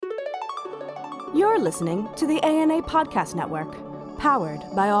You're listening to the ANA Podcast Network, powered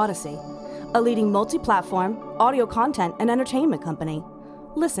by Odyssey, a leading multi-platform audio content and entertainment company.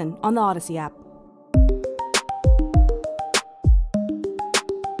 Listen on the Odyssey app.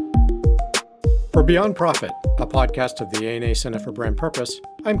 For Beyond Profit, a podcast of the ANA Center for Brand Purpose,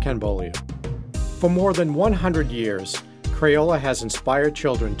 I'm Ken Beaulieu. For more than 100 years, Crayola has inspired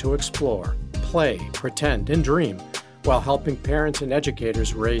children to explore, play, pretend, and dream while helping parents and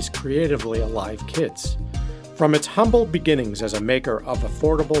educators raise creatively alive kids. From its humble beginnings as a maker of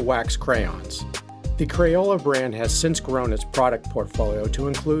affordable wax crayons, the Crayola brand has since grown its product portfolio to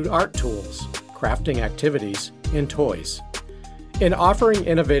include art tools, crafting activities, and toys. In offering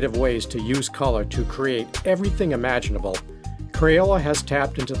innovative ways to use color to create everything imaginable, Crayola has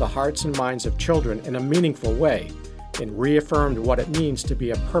tapped into the hearts and minds of children in a meaningful way and reaffirmed what it means to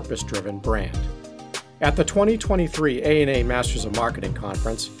be a purpose-driven brand. At the 2023 ANA Masters of Marketing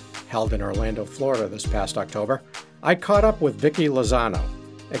Conference, held in Orlando, Florida this past October, I caught up with Vicky Lozano,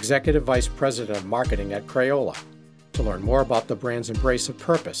 Executive Vice President of Marketing at Crayola, to learn more about the brand's embrace of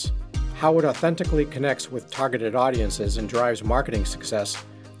purpose, how it authentically connects with targeted audiences and drives marketing success,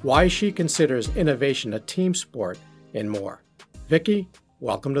 why she considers innovation a team sport, and more. Vicky,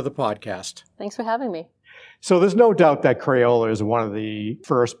 welcome to the podcast. Thanks for having me. So there's no doubt that Crayola is one of the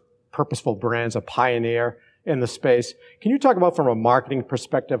first purposeful brands, a pioneer in the space. Can you talk about, from a marketing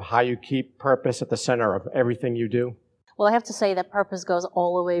perspective, how you keep purpose at the center of everything you do? Well, I have to say that purpose goes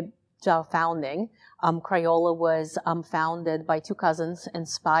all the way to our founding. Crayola was founded by two cousins,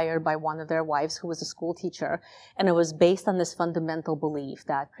 inspired by one of their wives who was a school teacher. And it was based on this fundamental belief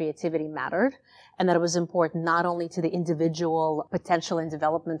that creativity mattered and that it was important not only to the individual potential and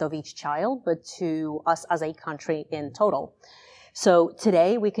development of each child, but to us as a country in total. So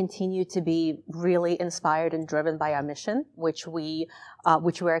today we continue to be really inspired and driven by our mission, which we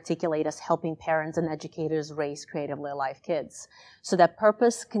articulate as helping parents and educators raise creatively alive kids. So that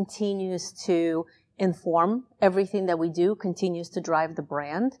purpose continues to inform everything that we do, continues to drive the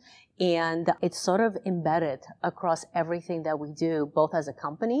brand, and it's sort of embedded across everything that we do, both as a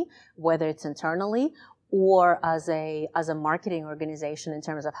company, whether it's internally or as a marketing organization in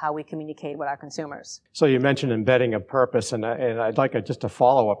terms of how we communicate with our consumers. So you mentioned embedding a purpose, and I'd like just a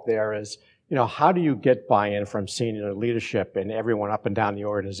follow-up there is, how do you get buy-in from senior leadership and everyone up and down the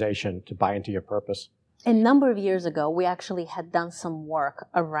organization to buy into your purpose? A number of years ago, we actually had done some work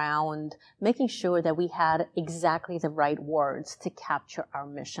around making sure that we had exactly the right words to capture our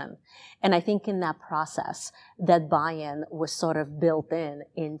mission. And I think in that process, that buy-in was sort of built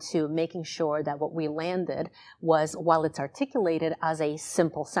into making sure that what we landed was, while it's articulated as a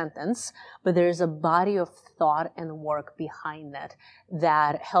simple sentence, but there's a body of thought and work behind it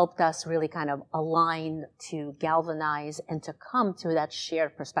that helped us really kind of align, to galvanize, and to come to that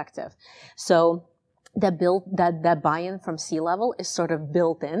shared perspective. So that buy-in from C-level is sort of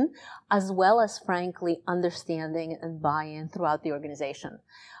built in, as well as, frankly, understanding and buy-in throughout the organization.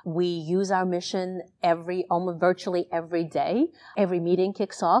 We use our mission almost virtually every day. Every meeting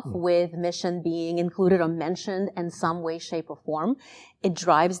kicks off with mission being included or mentioned in some way, shape, or form. It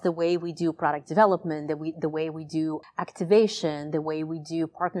drives the way we do product development, the way we do activation, the way we do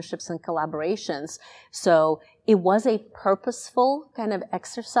partnerships and collaborations. So it was a purposeful kind of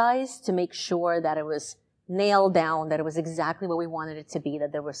exercise to make sure that it was nailed down, that it was exactly what we wanted it to be,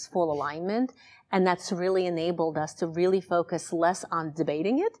 that there was full alignment. And that's really enabled us to really focus less on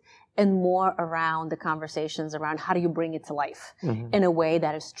debating it and more around the conversations around how do you bring it to life in a way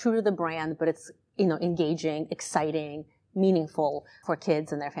that is true to the brand, but it's, engaging, exciting, meaningful for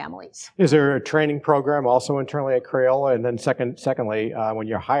kids and their families. Is there a training program also internally at Crayola? And then secondly, when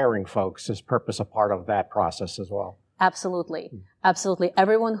you're hiring folks, is purpose a part of that process as well? Absolutely. Absolutely.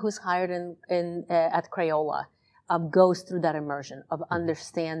 Everyone who's hired at Crayola goes through that immersion of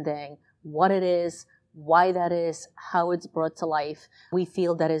understanding what it is, why that is, how it's brought to life. We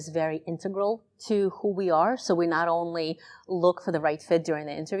feel that is very integral to who we are. So we not only look for the right fit during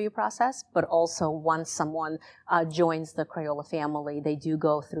the interview process, but also once someone joins the Crayola family, they do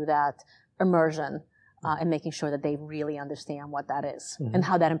go through that immersion and making sure that they really understand what that is and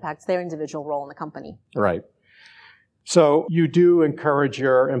how that impacts their individual role in the company. Right. So you do encourage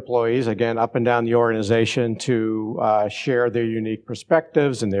your employees, again, up and down the organization, to share their unique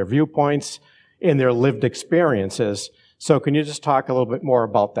perspectives and their viewpoints in their lived experiences. So can you just talk a little bit more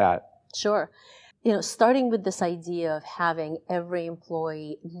about that? Sure. Starting with this idea of having every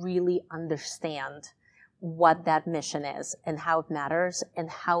employee really understand what that mission is and how it matters and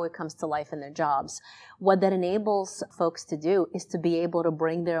how it comes to life in their jobs. What that enables folks to do is to be able to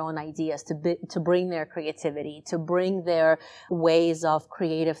bring their own ideas, to bring their creativity, to bring their ways of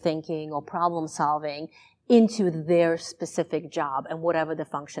creative thinking or problem solving into their specific job and whatever the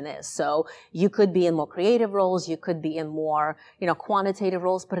function is. So you could be in more creative roles, you could be in more, quantitative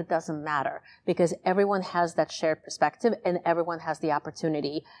roles, but it doesn't matter because everyone has that shared perspective and everyone has the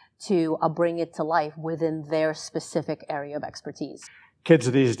opportunity to bring it to life within their specific area of expertise.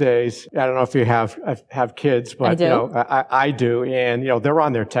 Kids these days, I don't know if you have kids, but I do. I do, and they're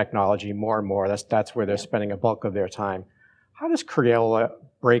on their technology more and more. That's where they're spending a bulk of their time. How does Crayola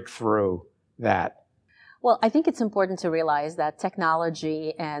break through that? Well, I think it's important to realize that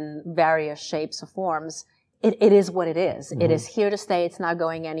technology in various shapes or forms, it is what it is. Mm-hmm. It is here to stay. It's not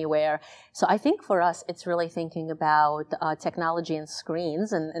going anywhere. So I think for us, it's really thinking about technology and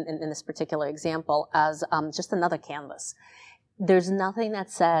screens, and in this particular example, as just another canvas. There's nothing that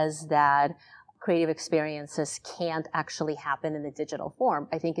says that creative experiences can't actually happen in the digital form.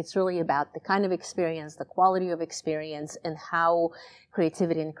 I think it's really about the kind of experience, the quality of experience, and how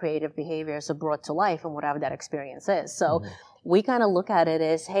creativity and creative behaviors are brought to life and whatever that experience is. So we kind of look at it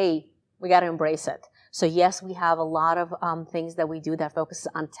as, hey, we got to embrace it. So yes, we have a lot of things that we do that focus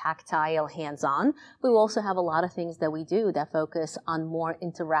on tactile, hands-on. We also have a lot of things that we do that focus on more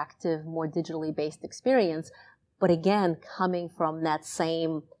interactive, more digitally based experience. But again, coming from that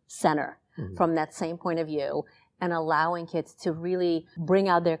same center, from that same point of view, and allowing kids to really bring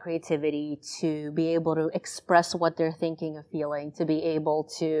out their creativity, to be able to express what they're thinking or feeling, to be able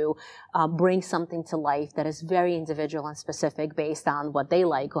to bring something to life that is very individual and specific based on what they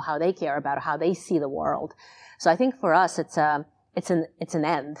like or how they care about or how they see the world. So I think for us, it's an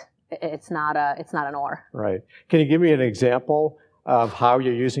end. It's not an or. Right. Can you give me an example of how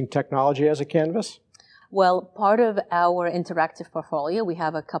you're using technology as a canvas? Well, part of our interactive portfolio, we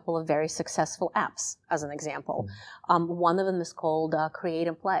have a couple of very successful apps, as an example. One of them is called Create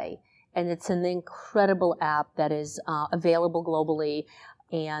and Play, and it's an incredible app that is available globally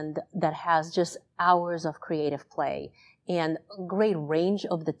and that has just hours of creative play and a great range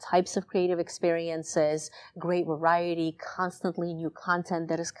of the types of creative experiences, great variety, constantly new content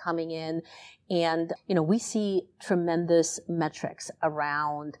that is coming in. And, we see tremendous metrics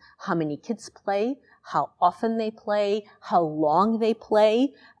around how many kids play, how often they play, how long they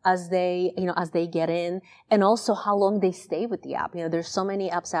play as they get in, and also how long they stay with the app. There's so many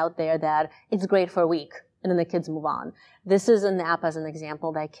apps out there that it's great for a week and then the kids move on. This is an app, as an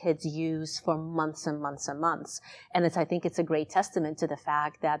example, that kids use for months and months and months. And I think it's a great testament to the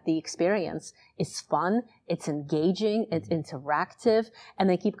fact that the experience is fun, it's engaging, it's interactive, and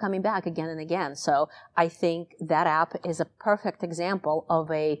they keep coming back again and again. So I think that app is a perfect example of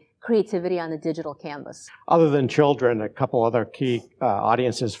a creativity on a digital canvas. Other than children, a couple other key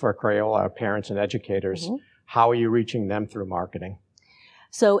audiences for Crayola are parents and educators. How are you reaching them through marketing?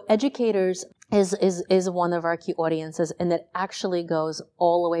 So educators is one of our key audiences, and it actually goes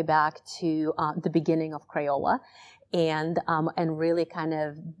all the way back to the beginning of Crayola, and really kind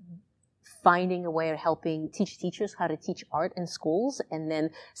of finding a way of helping teach teachers how to teach art in schools, and then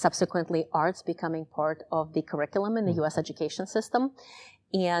subsequently arts becoming part of the curriculum in the U.S. education system.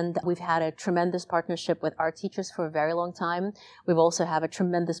 And we've had a tremendous partnership with art teachers for a very long time. We've also have a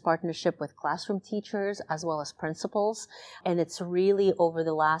tremendous partnership with classroom teachers as well as principals. And it's really over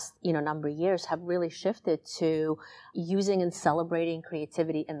the last, number of years have really shifted to using and celebrating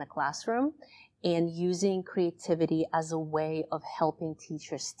creativity in the classroom and using creativity as a way of helping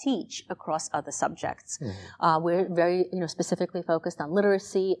teachers teach across other subjects. We're very, specifically focused on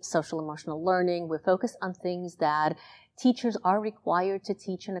literacy, social emotional learning. We're focused on things that teachers are required to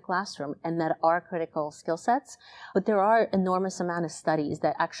teach in a classroom and that are critical skill sets. But there are enormous amount of studies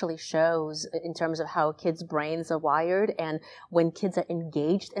that actually shows in terms of how kids' brains are wired, and when kids are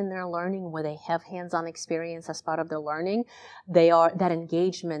engaged in their learning, where they have hands-on experience as part of their learning, that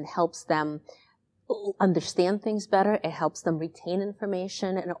engagement helps them understand things better, it helps them retain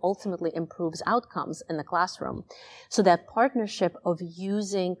information, and it ultimately improves outcomes in the classroom. So that partnership of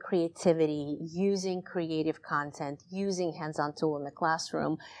using creativity, using creative content, using hands-on tool in the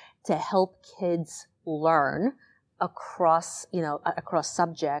classroom to help kids learn across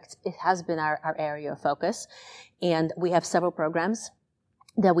subjects, it has been our area of focus. And we have several programs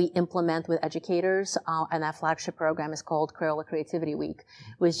that we implement with educators, and our flagship program is called Crayola Creativity Week,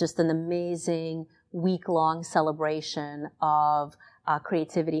 which is just an amazing week-long celebration of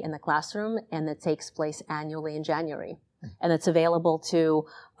creativity in the classroom, and it takes place annually in January. And it's available to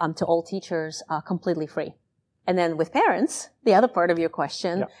all teachers completely free. And then with parents, the other part of your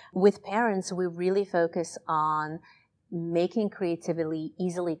question, Yeah. with parents, we really focus on making creativity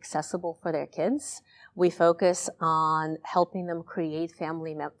easily accessible for their kids. We focus on helping them create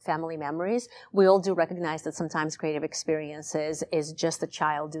family memories. We all do recognize that sometimes creative experiences is just a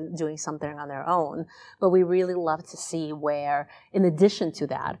child doing something on their own. But we really love to see where, in addition to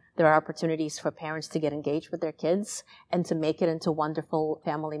that, there are opportunities for parents to get engaged with their kids and to make it into wonderful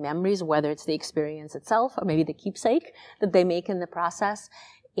family memories, whether it's the experience itself or maybe the keepsake that they make in the process.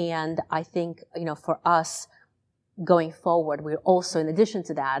 And I think, for us, going forward, we're also, in addition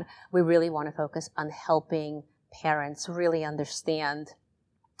to that, we really want to focus on helping parents really understand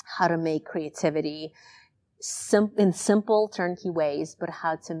how to make creativity in simple, turnkey ways, but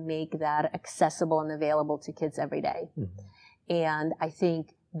how to make that accessible and available to kids every day. Mm-hmm. And I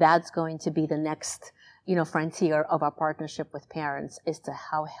think that's going to be the next, frontier of our partnership with parents, is to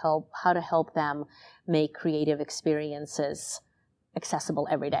how to help them make creative experiences accessible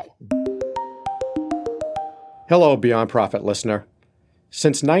every day. Hello, Beyond Profit listener.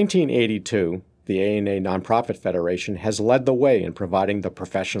 Since 1982, the ANA Nonprofit Federation has led the way in providing the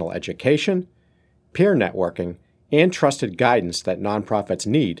professional education, peer networking, and trusted guidance that nonprofits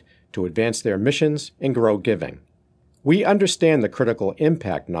need to advance their missions and grow giving. We understand the critical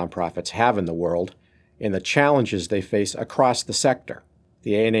impact nonprofits have in the world and the challenges they face across the sector.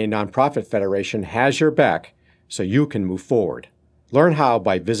 The ANA Nonprofit Federation has your back so you can move forward. Learn how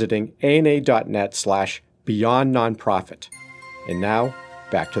by visiting ana.net/Beyond Nonprofit. And now,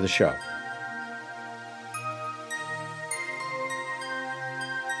 back to the show.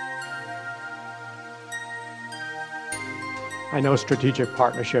 I know strategic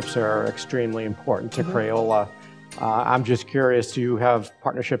partnerships are extremely important to Crayola. I'm just curious, do you have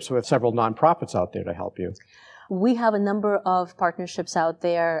partnerships with several nonprofits out there to help you? We have a number of partnerships out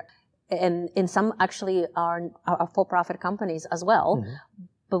there, and some actually are for-profit companies as well. Mm-hmm.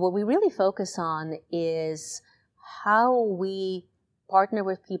 But what we really focus on is how we partner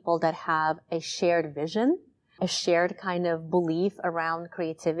with people that have a shared vision, a shared kind of belief around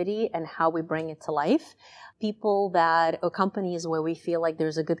creativity and how we bring it to life. Or companies where we feel like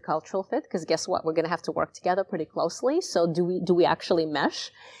there's a good cultural fit, because guess what? We're going to have to work together pretty closely. So do we actually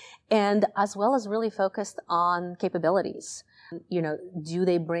mesh? And as well as really focused on capabilities. Do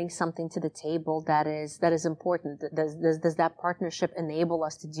they bring something to the table that is important? Does that partnership enable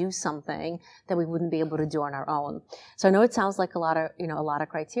us to do something that we wouldn't be able to do on our own? So I know it sounds like a lot of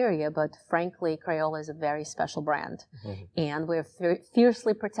criteria, but frankly, Crayola is a very special brand, mm-hmm. and we're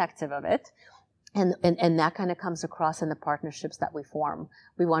fiercely protective of it. And that kind of comes across in the partnerships that we form.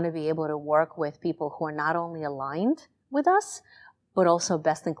 We want to be able to work with people who are not only aligned with us, but also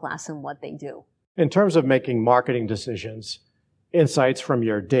best in class in what they do. In terms of making marketing decisions, insights from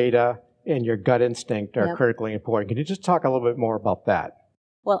your data and your gut instinct are critically important. Can you just talk a little bit more about that?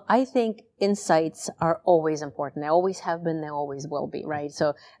 Well, I think insights are always important. They always have been, they always will be, right?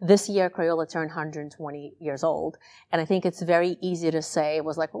 So this year, Crayola turned 120 years old. And I think it's very easy to say, it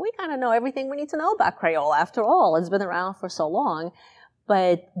was like, well, we kind of know everything we need to know about Crayola. After all, it's been around for so long.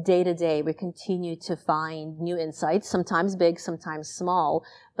 But day to day, we continue to find new insights, sometimes big, sometimes small,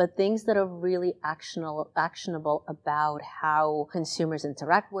 but things that are really actionable about how consumers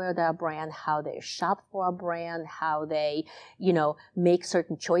interact with our brand, how they shop for our brand, how they, make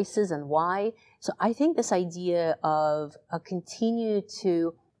certain choices and why. So I think this idea of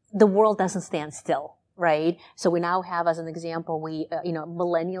the world doesn't stand still. Right? So we now have, as an example,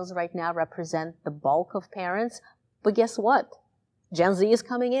 millennials right now represent the bulk of parents, but guess what? Gen Z is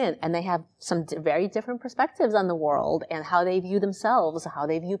coming in, and they have some very different perspectives on the world and how they view themselves, how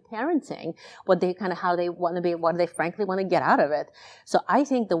they view parenting, how they want to be, what they frankly want to get out of it. So I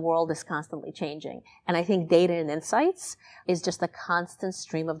think the world is constantly changing, and I think data and insights is just a constant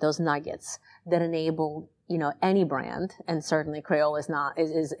stream of those nuggets that enable any brand, and certainly Crayola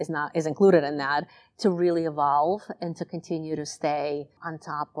is included in that, to really evolve and to continue to stay on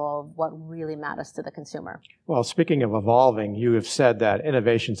top of what really matters to the consumer. Well, speaking of evolving, you have said that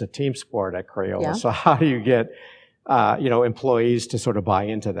innovation's a team sport at Crayola. Yeah. So how do you get, employees to sort of buy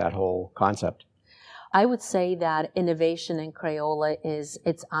into that whole concept? I would say that innovation in Crayola it's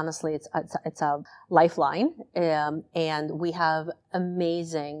a lifeline, and we have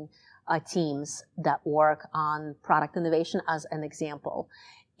amazing teams that work on product innovation, as an example.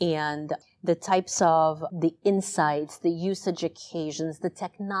 And the types of the insights, the usage occasions, the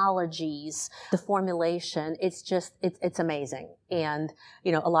technologies, the formulation, it's amazing. And,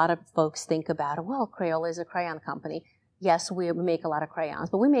 a lot of folks think about, well, Crayola is a crayon company. yes, we make a lot of crayons,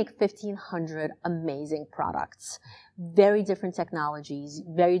 but we make 1,500 amazing products. Very different technologies,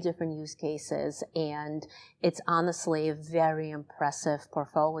 very different use cases, and it's honestly a very impressive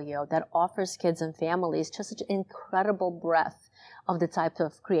portfolio that offers kids and families just such an incredible breadth of the type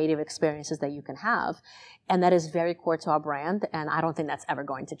of creative experiences that you can have. And that is very core to our brand, and I don't think that's ever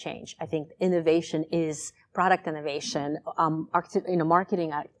going to change. I think innovation is product innovation,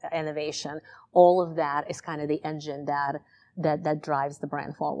 marketing innovation. All of that is kind of the engine that drives the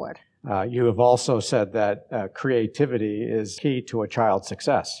brand forward. You have also said that creativity is key to a child's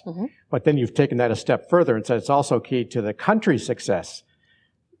success. Mm-hmm. But then you've taken that a step further and said it's also key to the country's success.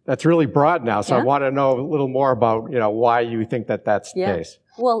 That's really broad now, so I want to know a little more about, why you think that that's the case.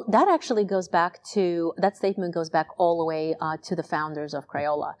 Well, that actually that statement goes back all the way to the founders of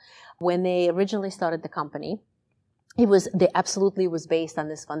Crayola. When they originally started the company, they absolutely was based on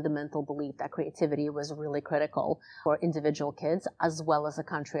this fundamental belief that creativity was really critical for individual kids as well as the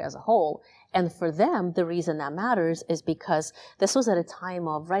country as a whole. And for them, the reason that matters is because this was at a time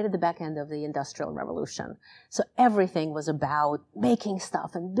of right at the back end of the Industrial Revolution. So everything was about making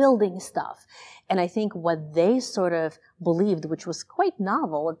stuff and building stuff. And I think what they sort of believed, which was quite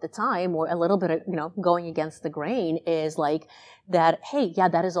novel at the time, or a little bit, going against the grain, is like that, hey, yeah,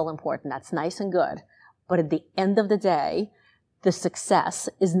 that is all important. That's nice and good. But at the end of the day, the success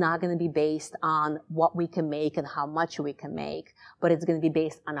is not going to be based on what we can make and how much we can make, but it's going to be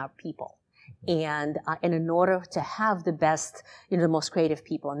based on our people. And in order to have the best, the most creative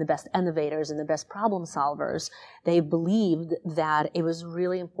people and the best innovators and the best problem solvers, they believed that it was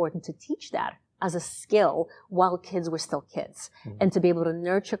really important to teach that as a skill while kids were still kids, and to be able to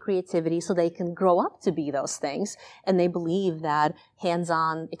nurture creativity so they can grow up to be those things. And they believe that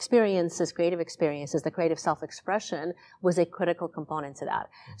hands-on experiences, creative experiences, the creative self-expression was a critical component to that.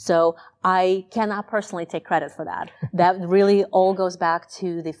 So I cannot personally take credit for that. That really all goes back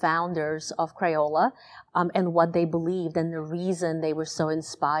to the founders of Crayola, and what they believed and the reason they were so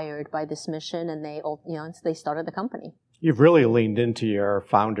inspired by this mission, and they started the company. You've really leaned into your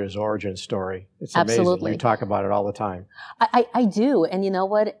founder's origin story. It's amazing. Absolutely. You talk about it all the time. I do. And you know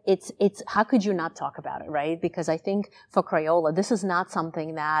what? It's how could you not talk about it, right? Because I think for Crayola, this is not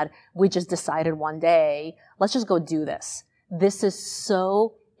something that we just decided one day, let's just go do this. This is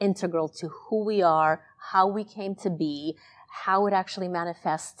so integral to who we are, how we came to be, how it actually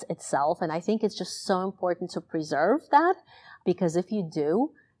manifests itself. And I think it's just so important to preserve that, because if you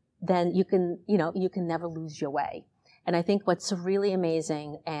do, then you can never lose your way. And I think what's really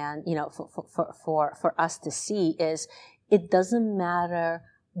amazing and, for us to see is it doesn't matter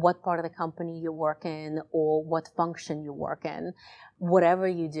what part of the company you work in or what function you work in. Whatever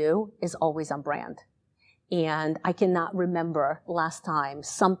you do is always on brand. And I cannot remember last time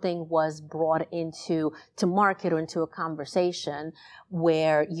something was brought into market or into a conversation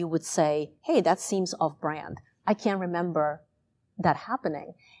where you would say, hey, that seems off brand. I can't remember that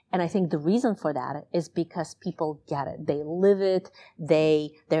happening. And I think the reason for that is because people get it. They live it.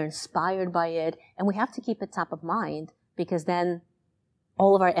 They're inspired by it. And we have to keep it top of mind, because then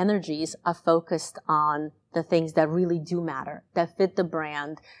all of our energies are focused on the things that really do matter, that fit the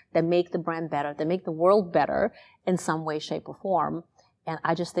brand, that make the brand better, that make the world better in some way, shape, or form. And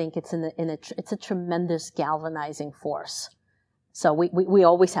I just think it's it's a tremendous galvanizing force. So we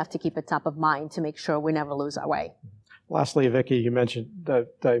always have to keep it top of mind to make sure we never lose our way. Lastly, Vicky, you mentioned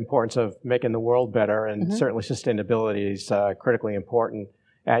the importance of making the world better, and certainly sustainability is critically important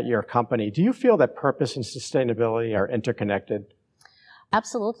at your company. Do you feel that purpose and sustainability are interconnected?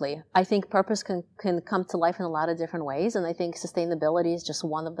 Absolutely. I think purpose can come to life in a lot of different ways, and I think sustainability is just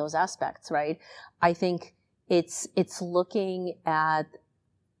one of those aspects, right? I think it's looking at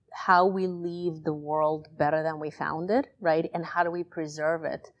how we leave the world better than we found it, right? And how do we preserve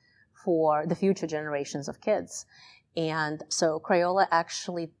it for the future generations of kids? And so Crayola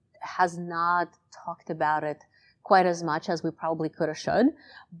actually has not talked about it quite as much as we probably could or should,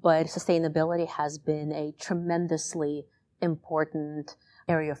 but sustainability has been a tremendously important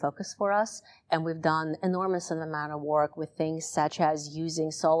area of focus for us. And we've done enormous amount of work with things such as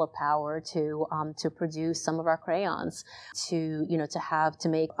using solar power to produce some of our crayons, to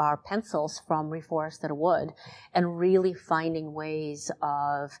make our pencils from reforested wood, and really finding ways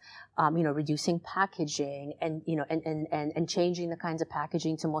of reducing packaging and changing the kinds of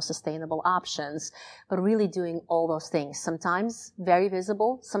packaging to more sustainable options, but really doing all those things. Sometimes very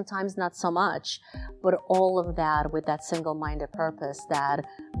visible, sometimes not so much, but all of that with that single-minded purpose that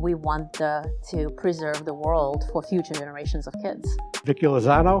we want to preserve the world for future generations of kids. Vicky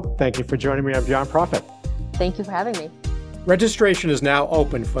Lozano, thank you for joining me on Beyond Profit. Thank you for having me. Registration is now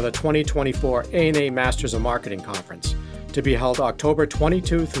open for the 2024 A&A Masters of Marketing Conference. to be held October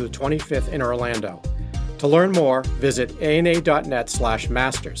 22 through the 25th in Orlando. To learn more, visit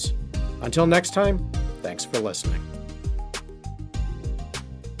ana.net/masters. Until next time, thanks for listening.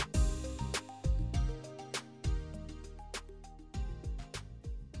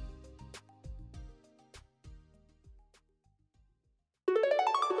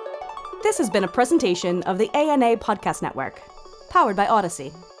 This has been a presentation of the ANA Podcast Network, powered by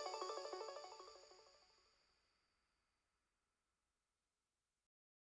Odyssey.